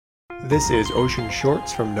This is Ocean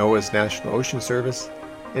Shorts from NOAA's National Ocean Service.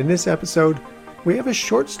 In this episode, we have a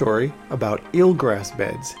short story about eelgrass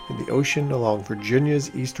beds in the ocean along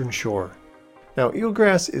Virginia's eastern shore. Now,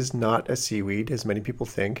 eelgrass is not a seaweed, as many people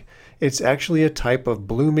think. It's actually a type of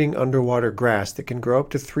blooming underwater grass that can grow up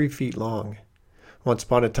to 3 feet long. Once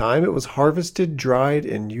upon a time, it was harvested, dried,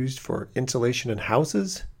 and used for insulation in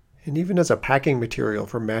houses, and even as a packing material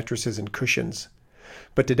for mattresses and cushions.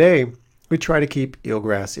 But today, we try to keep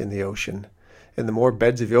eelgrass in the ocean, and the more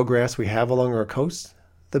beds of eelgrass we have along our coasts,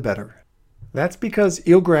 the better. That's because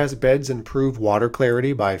eelgrass beds improve water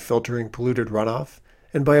clarity by filtering polluted runoff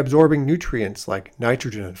and by absorbing nutrients like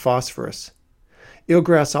nitrogen and phosphorus.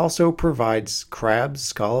 Eelgrass also provides crabs,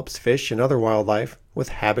 scallops, fish, and other wildlife with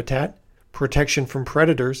habitat, protection from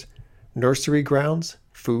predators, nursery grounds,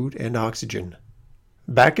 food, and oxygen.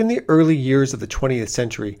 Back in the early years of the 20th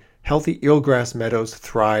century, healthy eelgrass meadows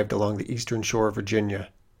thrived along the eastern shore of Virginia.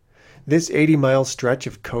 This 80-mile stretch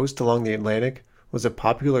of coast along the Atlantic was a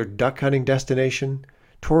popular duck hunting destination.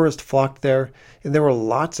 Tourists flocked there, and there were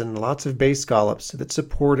lots and lots of bay scallops that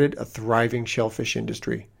supported a thriving shellfish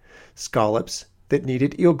industry, scallops that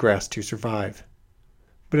needed eelgrass to survive.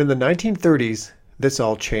 But in the 1930s, this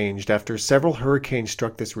all changed after several hurricanes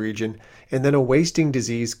struck this region, and then a wasting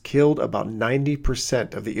disease killed about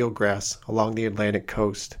 90% of the eelgrass along the Atlantic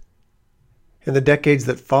coast. In the decades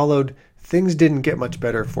that followed, things didn't get much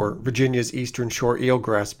better for Virginia's eastern shore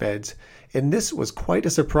eelgrass beds, and this was quite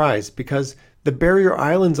a surprise because the barrier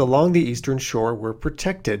islands along the eastern shore were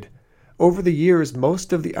protected. Over the years,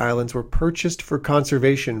 most of the islands were purchased for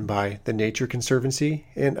conservation by the Nature Conservancy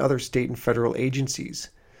and other state and federal agencies.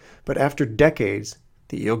 But after decades,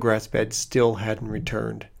 the eelgrass beds still hadn't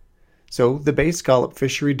returned. So the bay scallop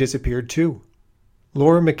fishery disappeared too.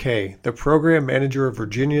 Laura McKay, the program manager of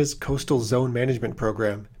Virginia's Coastal Zone Management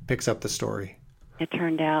Program, picks up the story. It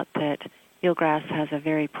turned out that eelgrass has a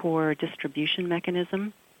very poor distribution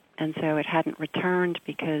mechanism, and so it hadn't returned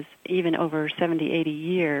because even over 70, 80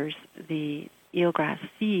 years, the eelgrass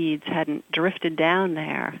seeds hadn't drifted down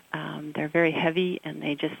there. They're very heavy, and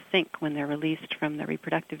they just sink when they're released from the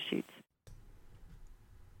reproductive shoots.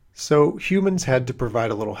 So humans had to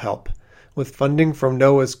provide a little help. With funding from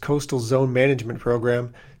NOAA's Coastal Zone Management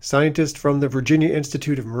Program, scientists from the Virginia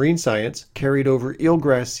Institute of Marine Science carried over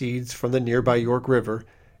eelgrass seeds from the nearby York River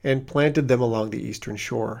and planted them along the eastern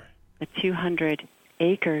shore. The 200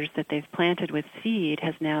 acres that they've planted with seed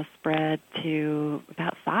has now spread to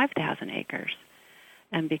about 5,000 acres.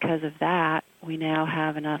 And because of that, we now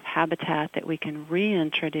have enough habitat that we can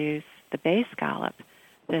reintroduce the bay scallop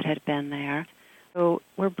that had been there. So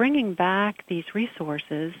we're bringing back these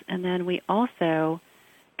resources, and then we also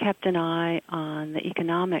kept an eye on the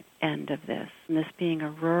economic end of this, and this being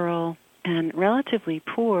a rural and relatively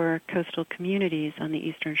poor coastal communities on the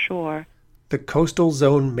eastern shore. The Coastal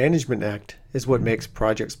Zone Management Act is what makes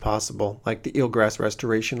projects possible, like the eelgrass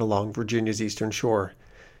restoration along Virginia's eastern shore.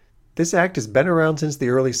 This act has been around since the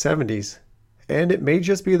early 70s, and it may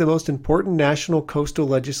just be the most important national coastal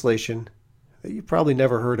legislation that you've probably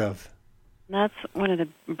never heard of. That's one of the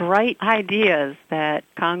bright ideas that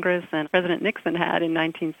Congress and President Nixon had in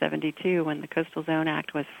 1972 when the Coastal Zone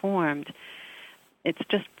Act was formed. It's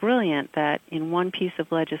just brilliant that in one piece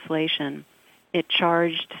of legislation, it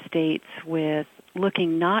charged states with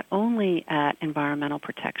looking not only at environmental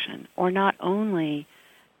protection or not only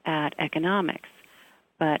at economics,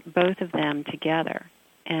 but both of them together.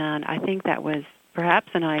 And I think that was perhaps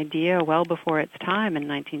an idea well before its time in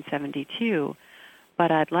 1972, but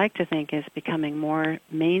I'd like to think is becoming more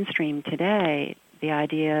mainstream today, the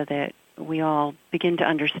idea that we all begin to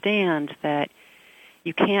understand that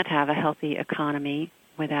you can't have a healthy economy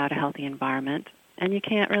without a healthy environment, and you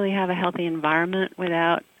can't really have a healthy environment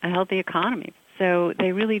without a healthy economy. So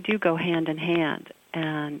they really do go hand in hand,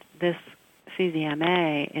 and this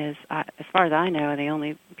CZMA is, as far as I know, the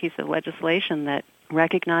only piece of legislation that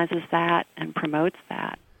recognizes that and promotes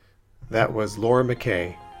that. That was Laura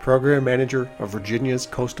McKay, Program Manager of Virginia's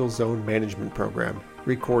Coastal Zone Management Program,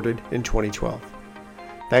 recorded in 2012.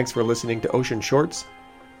 Thanks for listening to Ocean Shorts.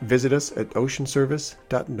 Visit us at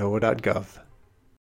oceanservice.noaa.gov.